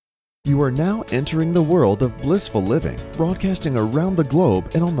You are now entering the world of blissful living, broadcasting around the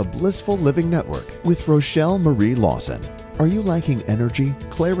globe and on the Blissful Living Network with Rochelle Marie Lawson. Are you lacking energy,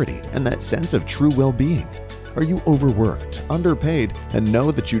 clarity, and that sense of true well-being? Are you overworked, underpaid, and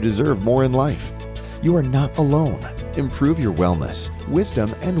know that you deserve more in life? You are not alone. Improve your wellness,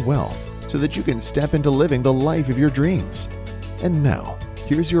 wisdom, and wealth so that you can step into living the life of your dreams. And now,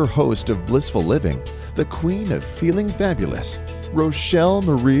 here's your host of Blissful Living, the queen of feeling fabulous, Rochelle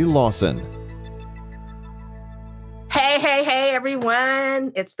Marie Lawson. Hey,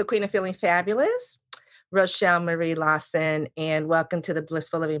 everyone. It's the Queen of Feeling Fabulous, Rochelle Marie Lawson, and welcome to the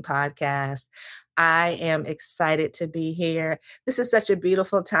Blissful Living Podcast. I am excited to be here. This is such a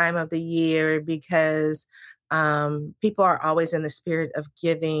beautiful time of the year because people are always in the spirit of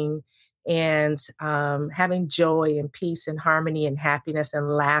giving and having joy and peace and harmony and happiness and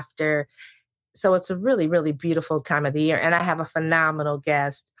laughter. So it's a really, really beautiful time of the year. And I have a phenomenal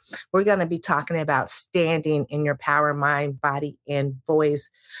guest. We're going to be talking about standing in your power, mind, body, and voice,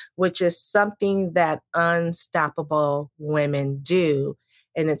 which is something that unstoppable women do.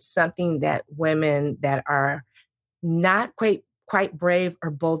 And it's something that women that are not quite brave or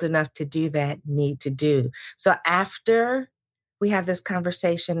bold enough to do that need to do. So after we have this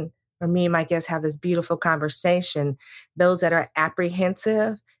conversation, or me and my guests have this beautiful conversation, those that are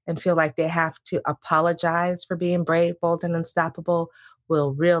apprehensive and feel like they have to apologize for being brave, bold, and unstoppable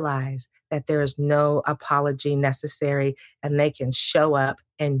will realize that there is no apology necessary and they can show up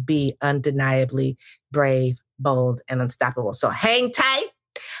and be undeniably brave, bold, and unstoppable. So hang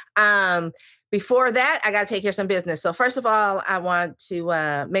tight. Before that, I got to take care of some business. So first of all, I want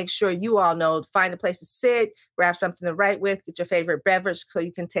to make sure you all know, find a place to sit, grab something to write with, get your favorite beverage so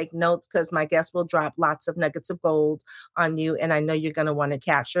you can take notes because my guests will drop lots of nuggets of gold on you. And I know you're going to want to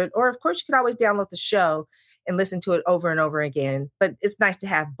capture it. Or of course, you can always download the show and listen to it over and over again. But it's nice to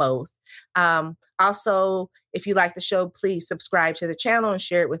have both. Also, if you like the show, please subscribe to the channel and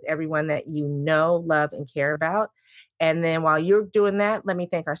share it with everyone that you know, love, and care about. And then while you're doing that, let me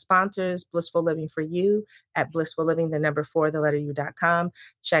thank our sponsors, Blissful Living for You at Blissful Living, the number 4, the letter U.com.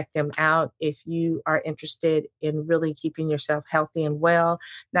 Check them out if you are interested in really keeping yourself healthy and well,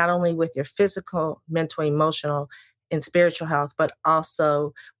 not only with your physical, mental, emotional, and spiritual health, but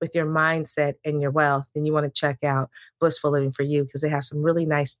also with your mindset and your wealth. Then you want to check out Blissful Living for You because they have some really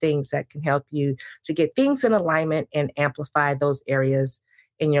nice things that can help you to get things in alignment and amplify those areas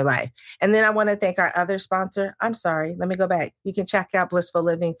in your life. And then I want to thank our other sponsor. I'm sorry, let me go back. You can check out Blissful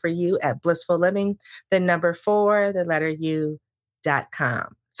Living for You at Blissful Living, the number 4, the letter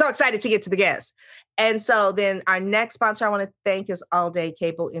U.com. So excited to get to the guests. And so then our next sponsor I want to thank is All Day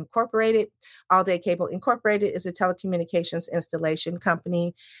Cable Incorporated. All Day Cable Incorporated is a telecommunications installation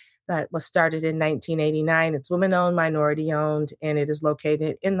company that was started in 1989. It's women-owned, minority-owned, and it is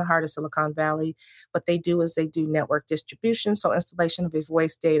located in the heart of Silicon Valley. What they do is they do network distribution, so installation of a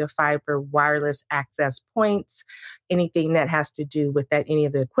voice, data, fiber, wireless access points, anything that has to do with that, any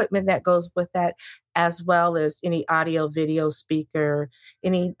of the equipment that goes with that, as well as any audio, video, speaker,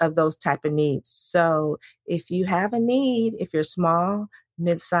 any of those type of needs. So if you have a need, if you're small,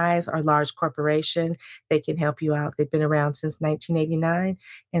 mid-size, or large corporation, they can help you out. They've been around since 1989,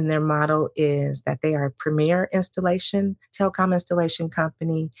 and their motto is that they are a premier telecom installation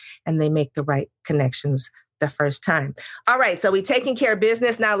company, and they make the right connections the first time. All right, so we're taking care of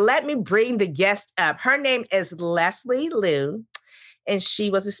business. Now let me bring the guest up. Her name is Leslie Liu, and she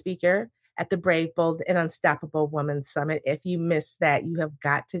was a speaker at the Brave, Bold, and Unstoppable Woman Summit. If you missed that, you have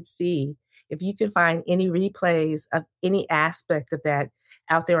got to see. If you can find any replays of any aspect of that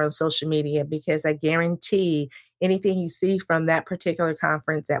out there on social media, because I guarantee anything you see from that particular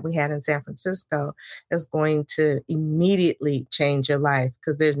conference that we had in San Francisco is going to immediately change your life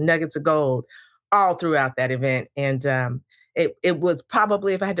because there's nuggets of gold all throughout that event. And it was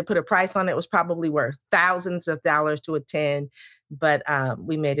probably, if I had to put a price on it, it was probably worth thousands of dollars to attend. But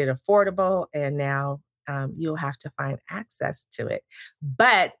we made it affordable, and now you'll have to find access to it.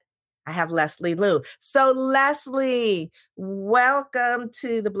 But I have Leslie Liu. So Leslie, welcome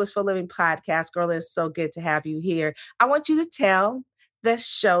to the Blissful Living Podcast. Girl, it's so good to have you here. I want you to tell the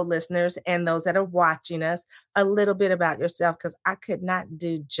show listeners and those that are watching us a little bit about yourself because I could not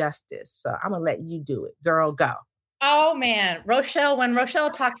do justice. So I'm going to let you do it. Girl, go. Oh man, Rochelle, when Rochelle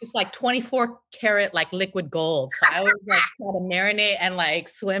talks, it's like 24 karat, like liquid gold. So I always like try to marinate and like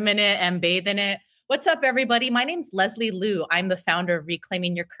swim in it and bathe in it. What's up, everybody? My name's Leslie Liu. I'm the founder of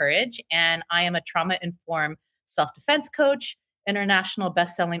Reclaiming Your Courage, and I am a trauma-informed self-defense coach, international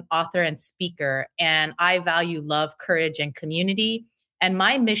best-selling author, and speaker. And I value love, courage, and community. And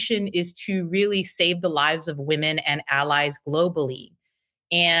my mission is to really save the lives of women and allies globally.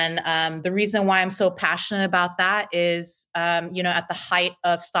 And the reason why I'm so passionate about that is, at the height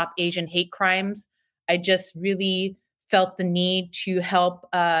of Stop Asian Hate Crimes, I just really felt the need to help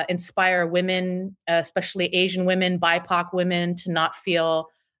inspire women, especially Asian women, BIPOC women, to not feel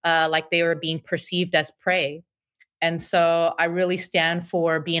like they were being perceived as prey. And so I really stand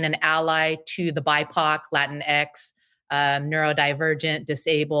for being an ally to the BIPOC, Latinx, neurodivergent,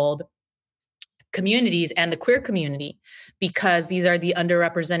 disabled communities and the queer community, because these are the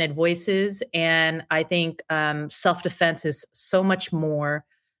underrepresented voices. And I think self-defense is so much more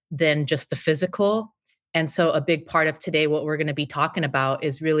than just the physical. And so a big part of today, what we're going to be talking about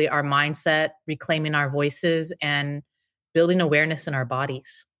is really our mindset, reclaiming our voices, and building awareness in our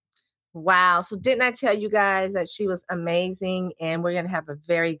bodies. Wow. So didn't I tell you guys that she was amazing, and we're going to have a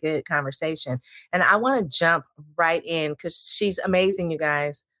very good conversation. And I want to jump right in because she's amazing, you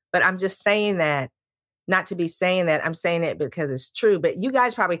guys. But I'm just saying that, not to be saying that. I'm saying it because it's true. But you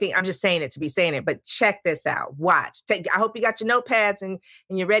guys probably think I'm just saying it to be saying it. But check this out. Watch. I hope you got your notepads and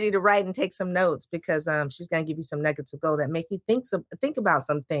you're ready to write and take some notes, because she's going to give you some nuggets of gold that make you think about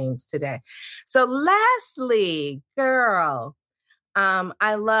some things today. So Leslie, girl,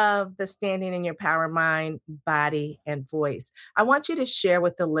 I love the standing in your power, mind, body, and voice. I want you to share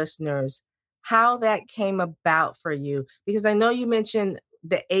with the listeners how that came about for you, because I know you mentioned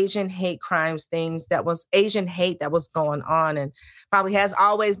the Asian hate crimes things, that was Asian hate that was going on and probably has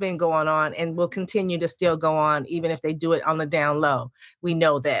always been going on and will continue to still go on, even if they do it on the down low. We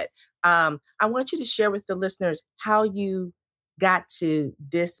know that. I want you to share with the listeners how you got to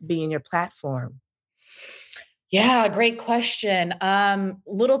this being your platform. Yeah, great question.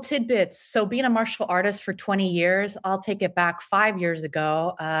 Little tidbits. So being a martial artist for 20 years, I'll take it back 5 years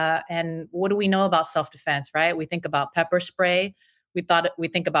ago. And what do we know about self-defense, right? We think about pepper spray. We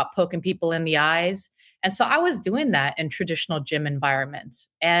think about poking people in the eyes. And so I was doing that in traditional gym environments.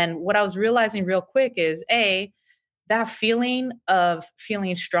 And what I was realizing real quick is, that feeling of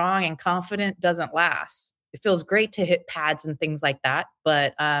feeling strong and confident doesn't last. It feels great to hit pads and things like that,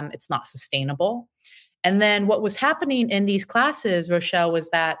 but it's not sustainable. And then what was happening in these classes, Rochelle, was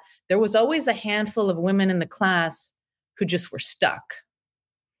that there was always a handful of women in the class who just were stuck.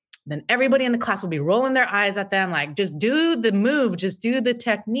 Then everybody in the class would be rolling their eyes at them, like, just do the move, just do the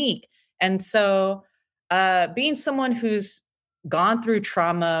technique. And so being someone who's gone through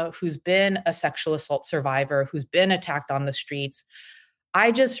trauma, who's been a sexual assault survivor, who's been attacked on the streets,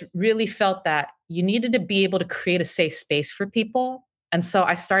 I just really felt that you needed to be able to create a safe space for people. And so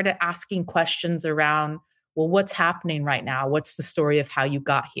I started asking questions around, well, what's happening right now? What's the story of how you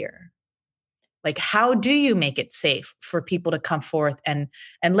got here? Like, how do you make it safe for people to come forth and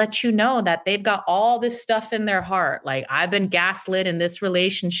let you know that they've got all this stuff in their heart? Like, I've been gaslit in this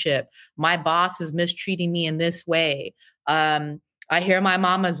relationship. My boss is mistreating me in this way. I hear my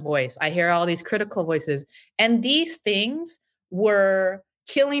mama's voice. I hear all these critical voices. And these things were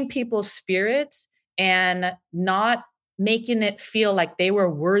killing people's spirits and not making it feel like they were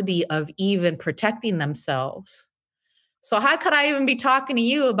worthy of even protecting themselves. So how could I even be talking to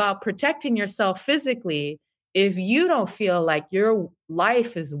you about protecting yourself physically if you don't feel like your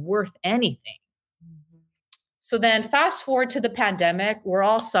life is worth anything? Mm-hmm. So then fast forward to the pandemic, we're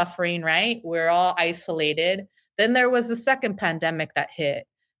all suffering, right? We're all isolated. Then there was the second pandemic that hit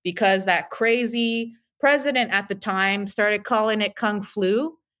because that crazy president at the time started calling it Kung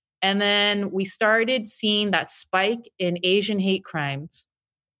Flu. And then we started seeing that spike in Asian hate crimes.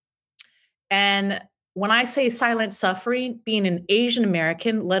 And when I say silent suffering, being an Asian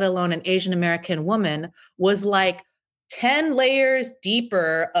American, let alone an Asian American woman, was like 10 layers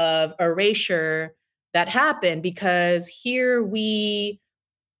deeper of erasure that happened, because here we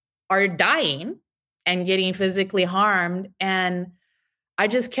are dying and getting physically harmed. And I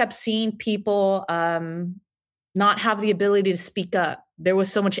just kept seeing people not have the ability to speak up. There was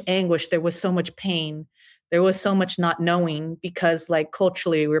so much anguish. There was so much pain. There was so much not knowing, because like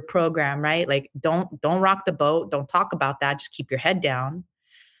culturally we're programmed, right? Like don't rock the boat. Don't talk about that. Just keep your head down.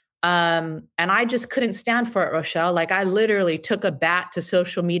 And I just couldn't stand for it, Rochelle. Like I literally took a bat to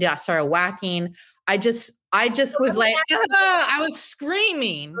social media. I started whacking. I just was like, I was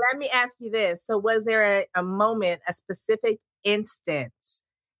screaming. Let me ask you this. So was there a moment, a specific instance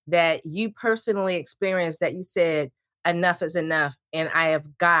that you personally experienced that you said, enough is enough, and I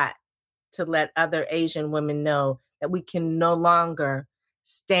have got to let other Asian women know that we can no longer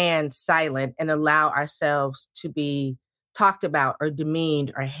stand silent and allow ourselves to be talked about or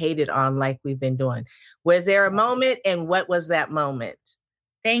demeaned or hated on like we've been doing? Was there a moment, and what was that moment?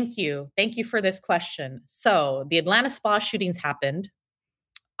 Thank you. Thank you for this question. So the Atlanta spa shootings happened.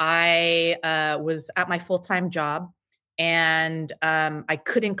 I was at my full-time job and I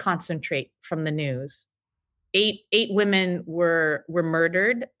couldn't concentrate from the news. Eight women were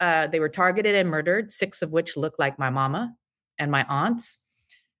murdered. They were targeted and murdered, 6 of which looked like my mama and my aunts.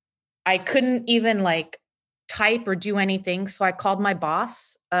 I couldn't even like type or do anything. So I called my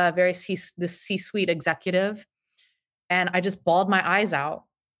boss, the C-suite executive, and I just bawled my eyes out.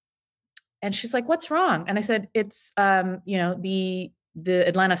 And she's like, "What's wrong?" And I said, "It's the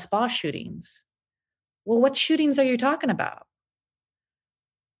Atlanta spa shootings." "Well, what shootings are you talking about?"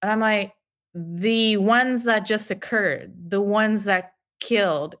 And I'm like, "The ones that just occurred, the ones that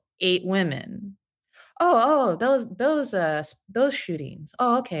killed 8 women." Oh, those shootings.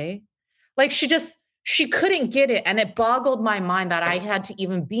 Oh, okay. Like she couldn't get it. And it boggled my mind that I had to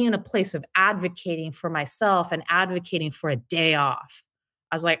even be in a place of advocating for myself and advocating for a day off.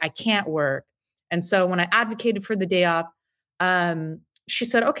 I was like, I can't work. And so when I advocated for the day off, she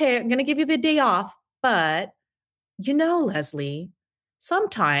said, "Okay, I'm going to give you the day off. But Leslie,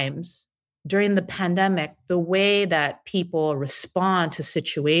 sometimes during the pandemic, the way that people respond to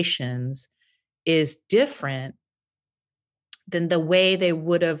situations is different than the way they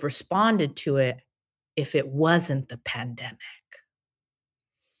would have responded to it if it wasn't the pandemic."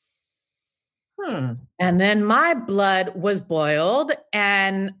 And then my blood was boiled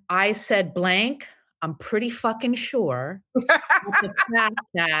and I said, "Blank, I'm pretty fucking sure the fact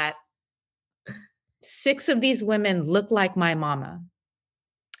that 6 of these women look like my mama,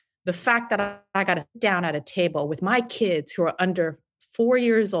 the fact that I got to sit down at a table with my kids who are under 4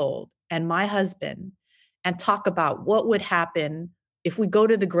 years old and my husband and talk about what would happen if we go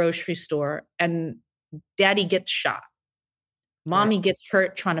to the grocery store and daddy gets shot, mommy gets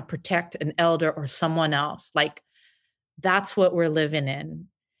hurt trying to protect an elder or someone else." Like, that's what we're living in.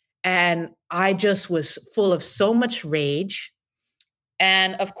 And I just was full of so much rage.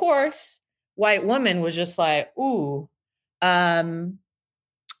 And of course, white woman was just like, "Ooh." And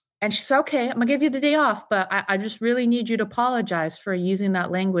she said, "Okay, I'm gonna give you the day off, but I just really need you to apologize for using that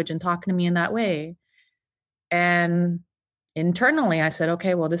language and talking to me in that way." And internally, I said,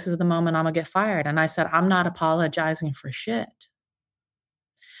 "Okay, well, this is the moment I'm gonna get fired." And I said, "I'm not apologizing for shit."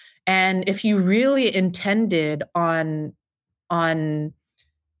 And if you really intended on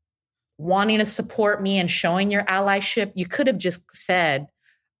wanting to support me and showing your allyship, you could have just said,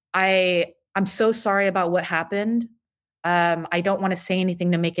 I'm so sorry about what happened. I don't want to say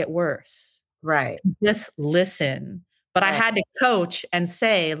anything to make it worse." Right. Just listen. But I had to coach and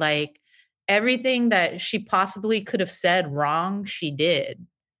say, like, everything that she possibly could have said wrong, she did.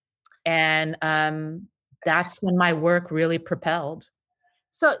 And that's when my work really propelled.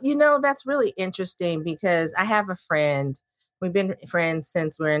 So, that's really interesting because I have a friend. We've been friends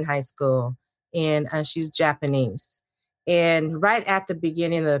since we're in high school, and she's Japanese. And right at the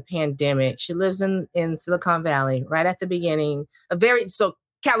beginning of the pandemic, she lives in Silicon Valley, right at the beginning, so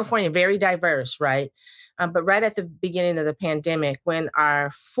California, very diverse, right? But right at the beginning of the pandemic, when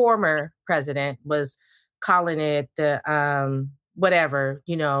our former president was calling it the whatever,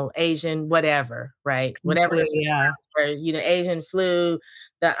 Asian whatever, right? Whatever, Flu, yeah. or, Asian flu,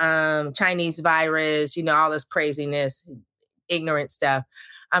 the Chinese virus, all this craziness, ignorant stuff.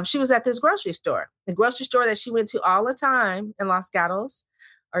 She was at this grocery store, the grocery store that she went to all the time in Los Gatos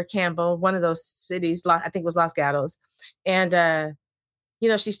or Campbell, one of those cities, I think it was Los Gatos. And,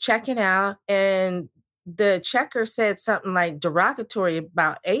 she's checking out and the checker said something like derogatory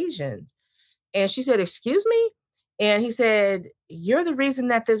about Asians. And she said, "Excuse me?" And he said, "You're the reason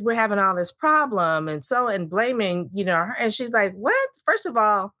that we're having all this problem." And blaming, her. And she's like, "What? First of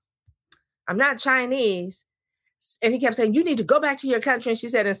all, I'm not Chinese." And he kept saying, "You need to go back to your country." And she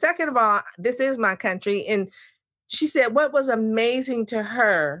said, "And second of all, this is my country." And she said, what was amazing to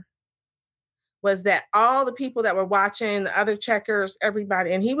her was that all the people that were watching, the other checkers,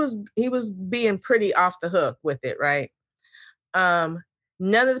 everybody, and he was being pretty off the hook with it, right?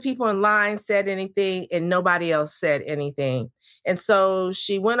 None of the people in line said anything and nobody else said anything. And so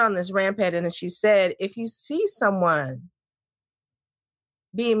she went on this rampage and she said, if you see someone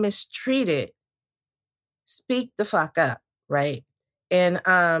being mistreated, speak the fuck up, right? And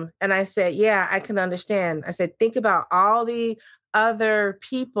I said, yeah, I can understand. I said, think about all the other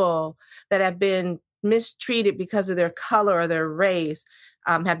people that have been mistreated because of their color or their race,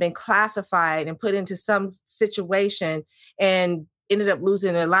 have been classified and put into some situation and ended up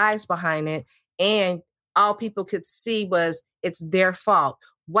losing their lives behind it. And all people could see was it's their fault.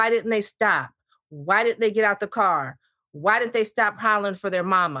 Why didn't they stop? Why didn't they get out the car? Why didn't they stop hollering for their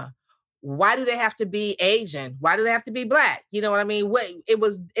mama? Why do they have to be Asian? Why do they have to be Black? You know what I mean?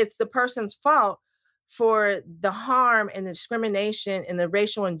 It's the person's fault for the harm and the discrimination and the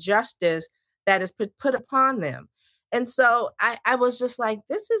racial injustice that is put upon them. And so I was just like,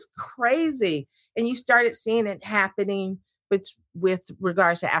 this is crazy. And you started seeing it happening with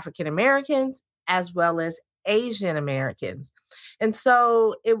regards to African Americans as well as Asian Americans. And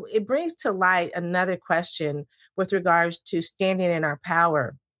so it brings to light another question with regards to standing in our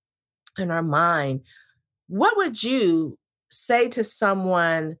power in our mind. What would you say to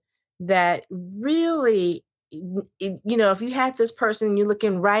someone that really, if you had this person, you're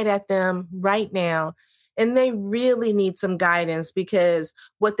looking right at them right now, and they really need some guidance because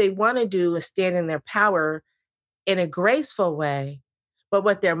what they want to do is stand in their power in a graceful way. But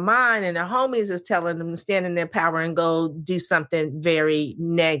what their mind and their homies is telling them to stand in their power and go do something very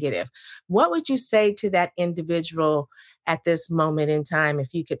negative. What would you say to that individual at this moment in time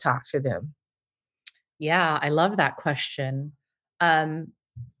if you could talk to them? Yeah, I love that question. Um,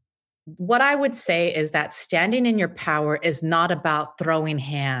 what I would say is that standing in your power is not about throwing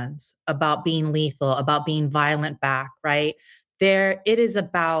hands, about being lethal, about being violent back, right? It is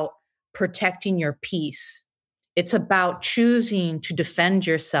about protecting your peace. It's about choosing to defend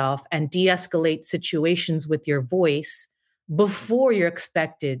yourself and de-escalate situations with your voice before you're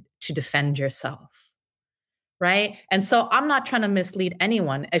expected to defend yourself. Right. And so I'm not trying to mislead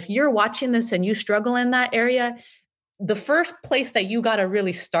anyone. If you're watching this and you struggle in that area, the first place that you got to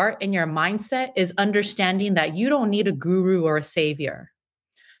really start in your mindset is understanding that you don't need a guru or a savior.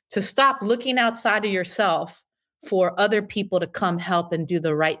 To stop looking outside of yourself for other people to come help and do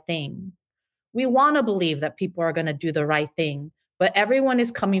the right thing. We want to believe that people are going to do the right thing, but everyone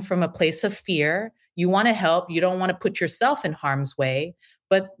is coming from a place of fear. You want to help. You don't want to put yourself in harm's way.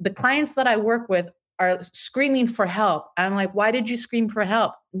 But the clients that I work with are screaming for help. I'm like, why did you scream for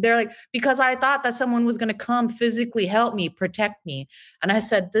help? They're like, because I thought that someone was going to come physically help me, protect me. And I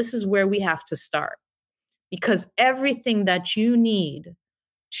said, this is where we have to start, because everything that you need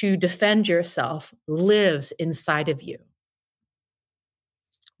to defend yourself lives inside of you.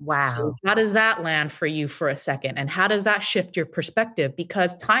 Wow. So how does that land for you for a second? And how does that shift your perspective?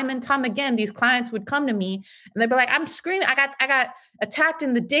 Because time and time again, these clients would come to me and they'd be like, I'm screaming. I got attacked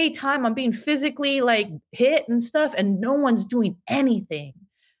in the daytime. I'm being physically like hit and stuff, and no one's doing anything.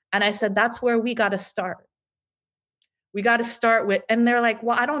 And I said, that's where we got to start. We got to start with, and they're like,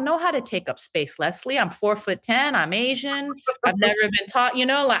 well, I don't know how to take up space, Leslie. I'm 4'10". I'm Asian. I've never been taught,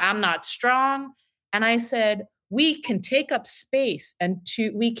 like I'm not strong. And I said, we can take up space and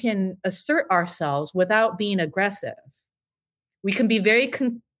we can assert ourselves without being aggressive. We can be very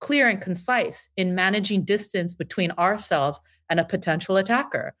clear and concise in managing distance between ourselves and a potential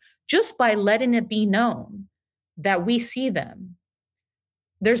attacker, just by letting it be known that we see them.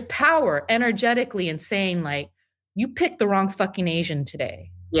 There's power energetically in saying, like, you picked the wrong fucking Asian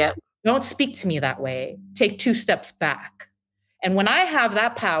today. Yep. Don't speak to me that way. Take 2 steps back. And when I have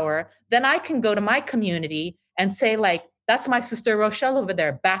that power, then I can go to my community and say, like, that's my sister Rochelle over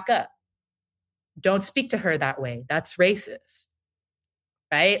there. Back up. Don't speak to her that way. That's racist.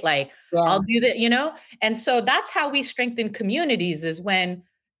 Right? Like, yeah. I'll do that, And so that's how we strengthen communities, is when,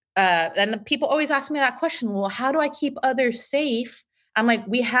 and the people always ask me that question, well, how do I keep others safe? I'm like,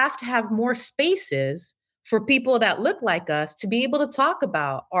 we have to have more spaces for people that look like us to be able to talk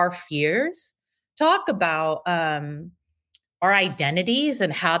about our fears, talk about our identities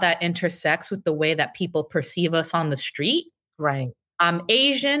and how that intersects with the way that people perceive us on the street. Right. I'm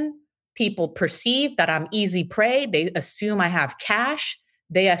Asian. People perceive that I'm easy prey. They assume I have cash.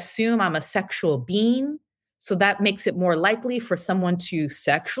 They assume I'm a sexual being. So that makes it more likely for someone to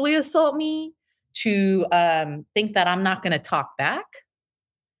sexually assault me, to think that I'm not going to talk back.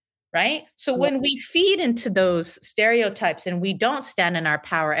 Right? So when we feed into those stereotypes and we don't stand in our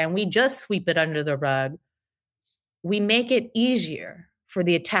power and we just sweep it under the rug, we make it easier for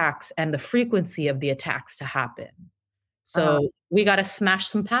the attacks and the frequency of the attacks to happen. So we got to smash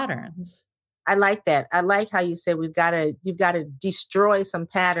some patterns. I like that. I like how you said you've got to destroy some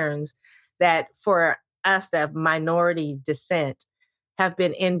patterns that for us that have minority descent have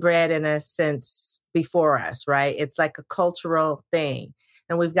been inbred in us since before us, right? It's like a cultural thing.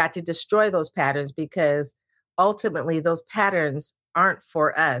 And we've got to destroy those patterns, because ultimately those patterns aren't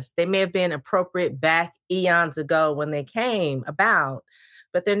for us. They may have been appropriate back eons ago when they came about,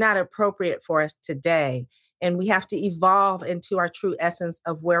 but they're not appropriate for us today. And we have to evolve into our true essence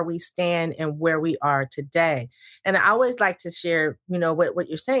of where we stand and where we are today. And I always like to share, what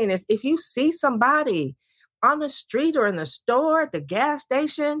you're saying is, if you see somebody on the street or in the store, at the gas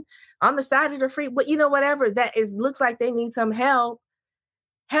station, on the side of the street, whatever that is, looks like they need some help,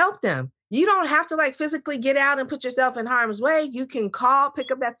 help them. You don't have to like physically get out and put yourself in harm's way. You can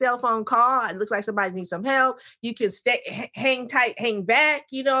pick up that cell phone call. It looks like somebody needs some help. You can hang tight, hang back,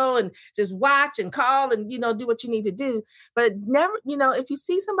 and just watch and call and, do what you need to do. But never, if you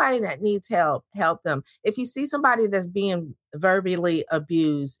see somebody that needs help, help them. If you see somebody that's being verbally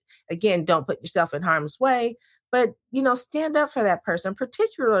abused, again, don't put yourself in harm's way. But, stand up for that person,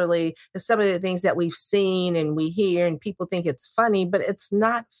 particularly some of the things that we've seen and we hear and people think it's funny, but it's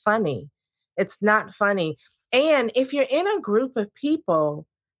not funny. It's not funny. And if you're in a group of people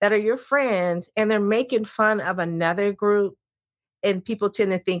that are your friends and they're making fun of another group and people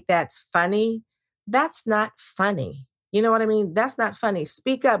tend to think that's funny, that's not funny. You know what I mean? That's not funny.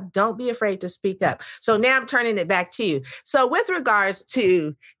 Speak up. Don't be afraid to speak up. So now I'm turning it back to you. So with regards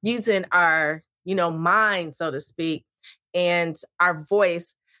to using our mind, so to speak, and our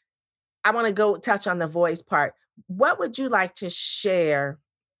voice, I want to go touch on the voice part. What would you like to share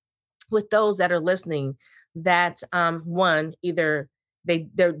with those that are listening that one, either they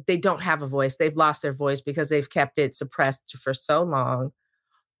don't have a voice, they've lost their voice because they've kept it suppressed for so long,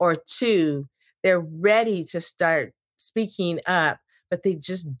 or two, they're ready to start speaking up, but they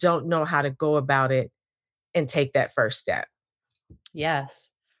just don't know how to go about it and take that first step?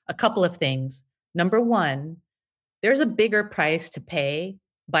 Yes. A couple of things. Number one, there's a bigger price to pay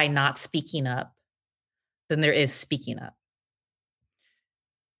by not speaking up than there is speaking up.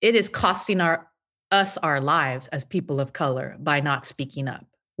 It is costing us our lives as people of color by not speaking up.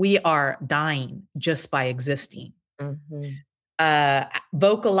 We are dying just by existing. Mm-hmm.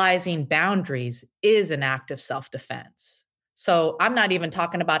 Vocalizing boundaries is an act of self-defense. So I'm not even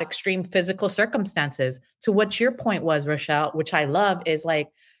talking about extreme physical circumstances. To what your point was, Rochelle, which I love, is like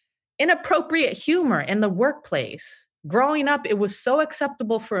inappropriate humor in the workplace. Growing up, it was so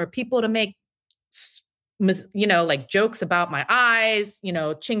acceptable for people to make, like jokes about my eyes,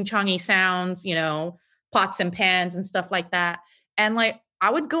 ching-chongy sounds, pots and pans and stuff like that. And like,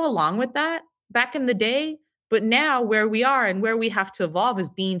 I would go along with that back in the day. But now where we are and where we have to evolve is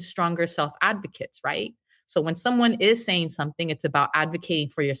being stronger self-advocates, right? So when someone is saying something, it's about advocating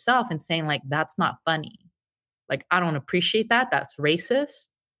for yourself and saying like, that's not funny. Like, I don't appreciate that. That's racist.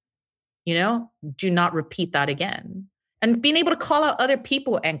 Do not repeat that again. And being able to call out other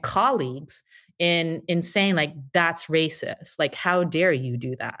people and colleagues in saying like, that's racist. Like, how dare you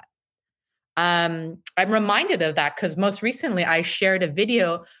do that? I'm reminded of that because most recently I shared a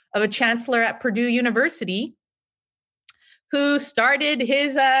video of a chancellor at Purdue University who started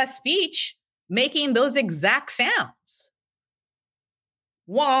his speech making those exact sounds.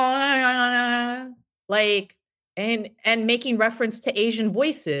 Like, and making reference to Asian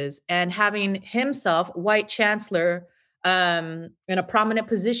voices and having himself, white chancellor, in a prominent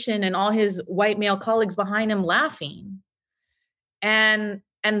position and all his white male colleagues behind him laughing. And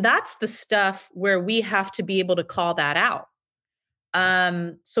that's the stuff where we have to be able to call that out.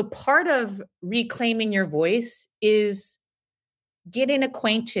 So part of reclaiming your voice is getting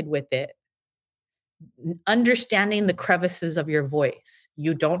acquainted with it, understanding the crevices of your voice.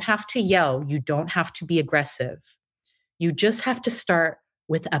 You don't have to yell. You don't have to be aggressive. You just have to start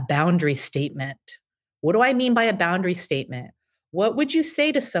with a boundary statement. What do I mean by a boundary statement? What would you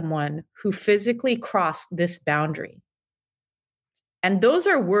say to someone who physically crossed this boundary? And those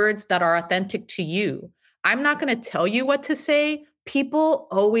are words that are authentic to you. I'm not going to tell you what to say. People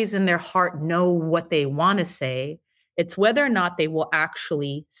always in their heart know what they want to say. It's whether or not they will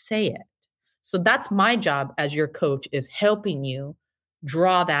actually say it. So that's my job as your coach, is helping you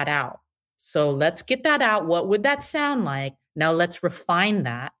draw that out. So let's get that out. What would that sound like? Now let's refine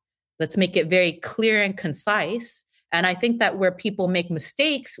that. Let's make it very clear and concise. And I think that where people make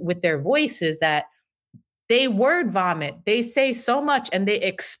mistakes with their voice is that they word vomit. They say so much and they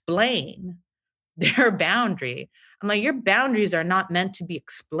explain their boundary. I'm like, your boundaries are not meant to be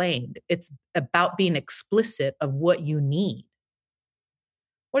explained. It's about being explicit of what you need.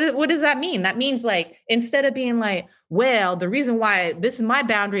 What does that mean? That means like, instead of being like, well, the reason why this is my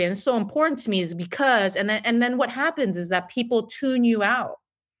boundary and it's so important to me is because, and then what happens is that people tune you out.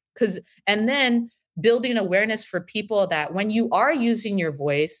 And then building awareness for people that when you are using your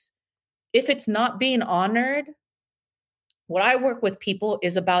voice, if it's not being honored, what I work with people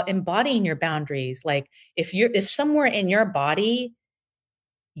is about embodying your boundaries. Like if somewhere in your body,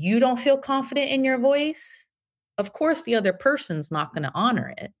 you don't feel confident in your voice, of course, the other person's not going to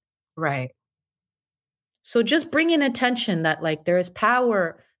honor it. Right. So just bringing attention that like there's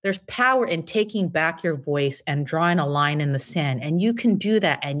power in taking back your voice and drawing a line in the sand. And you can do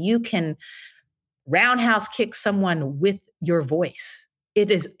that. And you can roundhouse kick someone with your voice.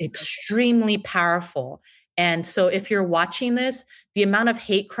 It is extremely powerful. And so if you're watching this, The amount of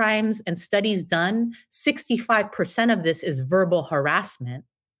hate crimes and studies done, 65% of this is verbal harassment.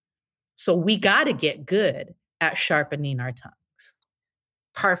 So we got to get good at sharpening our tongues.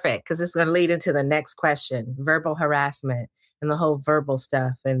 Perfect, because it's going to lead into the next question: verbal harassment and the whole verbal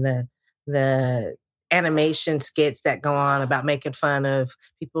stuff, and the animation skits that go on about making fun of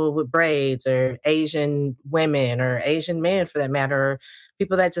people with braids, or Asian women, or Asian men, for that matter, or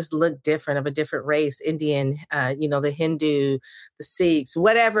people that just look different, of a different race, Indian, the Hindu, the Sikhs,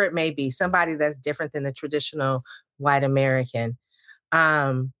 whatever it may be, somebody that's different than the traditional white American.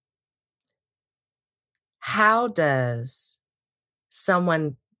 How does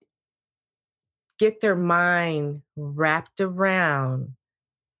someone get their mind wrapped around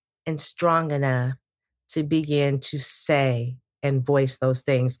and strong enough to begin to say and voice those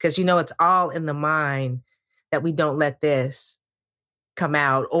things? Because, it's all in the mind that we don't let this come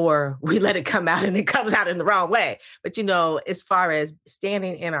out, or we let it come out and it comes out in the wrong way. But, as far as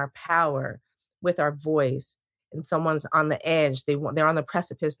standing in our power with our voice, and someone's on the edge, they're on the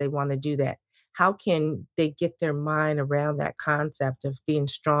precipice, they want to do that. How can they get their mind around that concept of being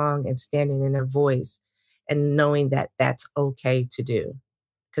strong and standing in their voice and knowing that that's okay to do?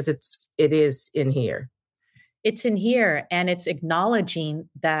 Because it is in here. It's in here, and it's acknowledging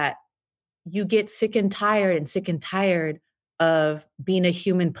that you get sick and tired of being a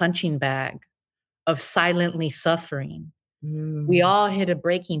human punching bag, of silently suffering. We all hit a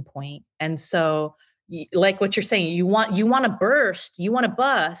breaking point. And so, like what you're saying, you want to burst, you want to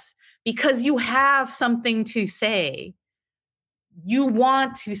bust, because you have something to say. You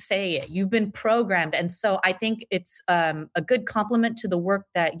want to say it. You've been programmed. And so I think it's a good compliment to the work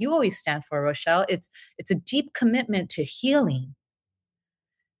that you always stand for, Rochelle. It's a deep commitment to healing.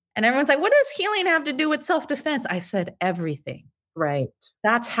 And everyone's like, what does healing have to do with self-defense? I said everything. Right.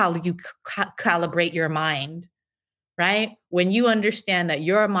 That's how you calibrate your mind, right? When you understand that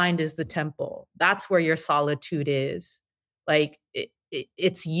your mind is the temple, that's where your solitude is. Like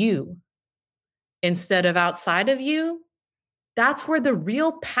it's you instead of outside of you. That's where the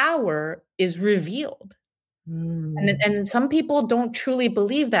real power is revealed. And some people don't truly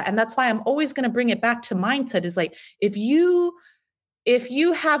believe that. And that's why I'm always going to bring it back to mindset, is like, if you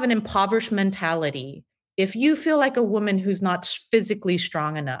have an impoverished mentality, if you feel like a woman who's not physically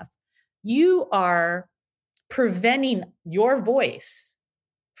strong enough, you are preventing your voice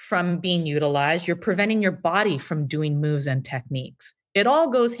from being utilized. You're preventing your body from doing moves and techniques. It all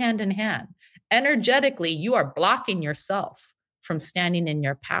goes hand in hand. Energetically, you are blocking yourself from standing in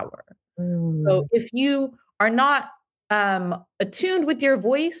your power. So if you are not attuned with your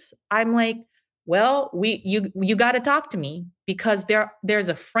voice, I'm like, well, you got to talk to me, because there's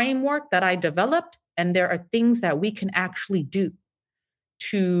a framework that I developed, and there are things that we can actually do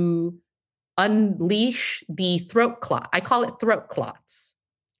to unleash the throat clot. I call it throat clots,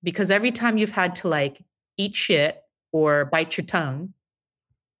 because every time you've had to eat shit or bite your tongue,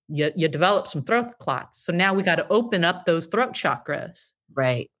 you develop some throat clots. So now we got to open up those throat chakras.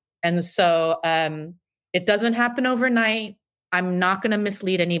 Right. And so it doesn't happen overnight. I'm not going to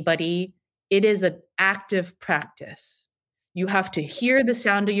mislead anybody. It is an active practice. You have to hear the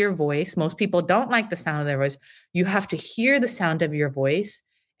sound of your voice. Most people don't like the sound of their voice. You have to hear the sound of your voice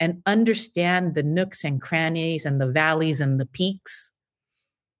and understand the nooks and crannies and the valleys and the peaks.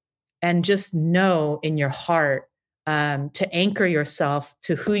 And just know in your heart to anchor yourself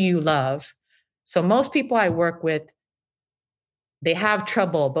to who you love. So most people I work with, they have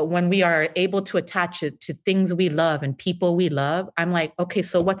trouble, but when we are able to attach it to things we love and people we love, I'm like, okay,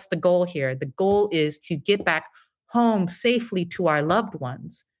 so what's the goal here? The goal is to get back home safely to our loved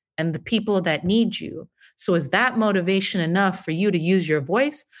ones and the people that need you. So is that motivation enough for you to use your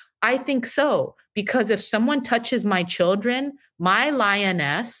voice? I think so, because if someone touches my children, my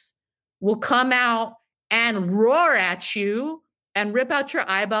lioness will come out and roar at you and rip out your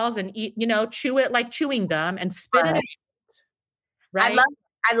eyeballs and eat, chew it like chewing gum and spit it out. Right?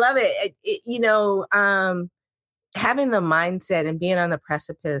 I love it. Having the mindset and being on the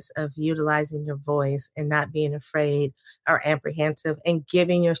precipice of utilizing your voice and not being afraid or apprehensive, and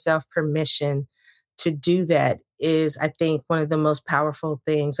giving yourself permission to do that is, I think, one of the most powerful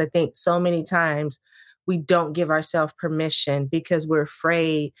things. I think so many times we don't give ourselves permission because we're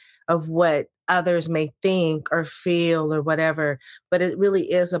afraid of what others may think or feel or whatever. But it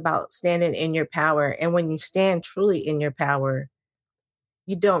really is about standing in your power. And when you stand truly in your power,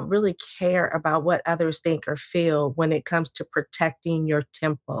 you don't really care about what others think or feel when it comes to protecting your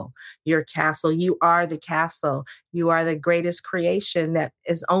temple, your castle. You are the castle. You are the greatest creation that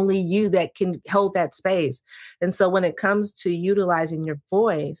is only you that can hold that space. And so when it comes to utilizing your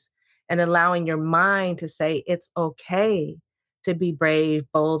voice and allowing your mind to say, it's okay to be brave,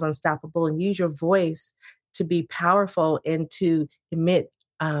 bold, unstoppable, and use your voice to be powerful and to emit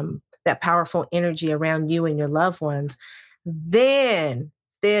that powerful energy around you and your loved ones, then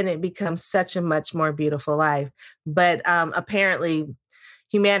it becomes such a much more beautiful life. But apparently,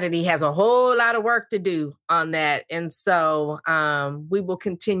 humanity has a whole lot of work to do on that. And so we will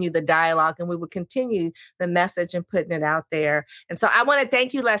continue the dialogue and we will continue the message and putting it out there. And so I want to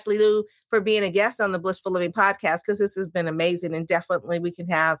thank you, Leslie Liu, for being a guest on the Blissful Living podcast, because this has been amazing. And definitely we can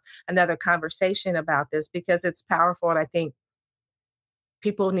have another conversation about this because it's powerful. And I think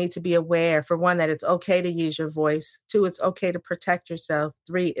people need to be aware, for one, that it's okay to use your voice. 2, it's okay to protect yourself.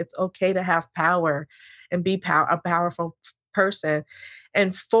 3, it's okay to have power and be a powerful person.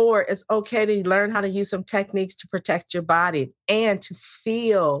 And 4, it's okay to learn how to use some techniques to protect your body and to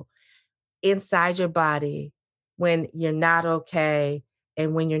feel inside your body when you're not okay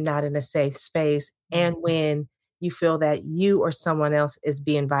and when you're not in a safe space and when you feel that you or someone else is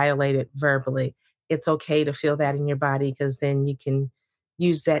being violated verbally. It's okay to feel that in your body, because then you can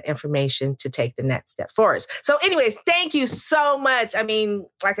use that information to take the next step forward. So anyways, thank you so much. I mean,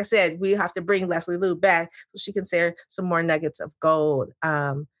 like I said, we have to bring Leslie Liu back so she can share some more nuggets of gold.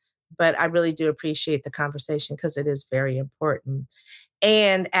 But I really do appreciate the conversation because it is very important.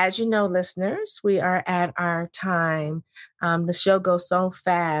 And as you know, listeners, we are at our time. The show goes so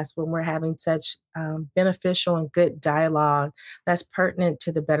fast when we're having such beneficial and good dialogue that's pertinent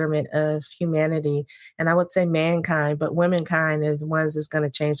to the betterment of humanity. And I would say mankind, but womankind is the ones that's going to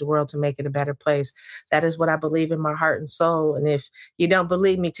change the world to make it a better place. That is what I believe in my heart and soul. And if you don't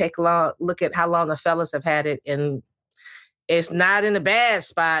believe me, take a look at how long the fellas have had it, and it's not in a bad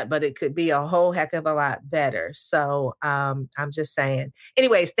spot, but it could be a whole heck of a lot better. So I'm just saying.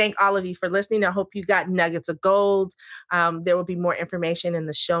 Anyways, thank all of you for listening. I hope you got nuggets of gold. There will be more information in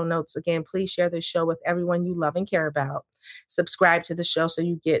the show notes. Again, please share this show with everyone you love and care about. Subscribe to the show so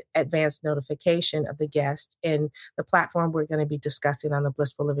you get advanced notification of the guest and the platform we're going to be discussing on the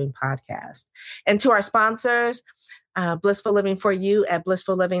Blissful Living podcast. And to our sponsors, Blissful Living for You at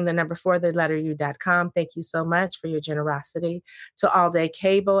Blissful Living, 4u.com. Thank you so much for your generosity. To All Day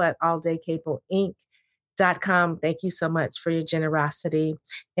Cable at alldaycableinc.com. Thank you so much for your generosity.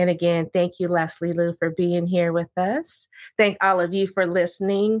 And again, thank you, Leslie Liu, for being here with us. Thank all of you for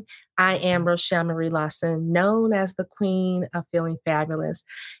listening. I am Rochelle Marie Lawson, known as the Queen of Feeling Fabulous.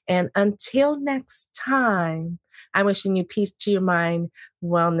 And until next time, I'm wishing you peace to your mind,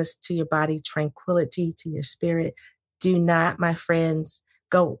 wellness to your body, tranquility to your spirit. Do not, my friends,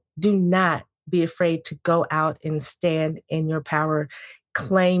 do not be afraid to go out and stand in your power.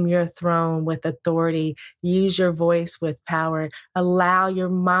 Claim your throne with authority. Use your voice with power. Allow your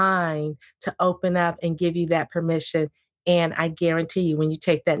mind to open up and give you that permission. And I guarantee you, when you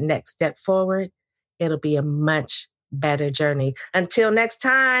take that next step forward, it'll be a much better journey. Until next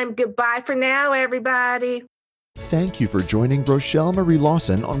time, goodbye for now, everybody. Thank you for joining Rochelle Marie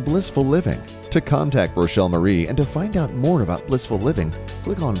Lawson on Blissful Living. To contact Rochelle Marie and to find out more about Blissful Living,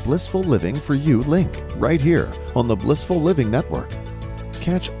 click on Blissful Living for You link right here on the Blissful Living Network.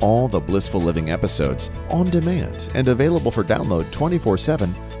 Catch all the Blissful Living episodes on demand and available for download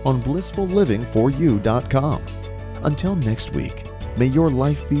 24/7 on blissfullivingforyou.com. Until next week, may your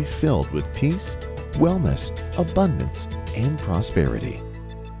life be filled with peace, wellness, abundance, and prosperity.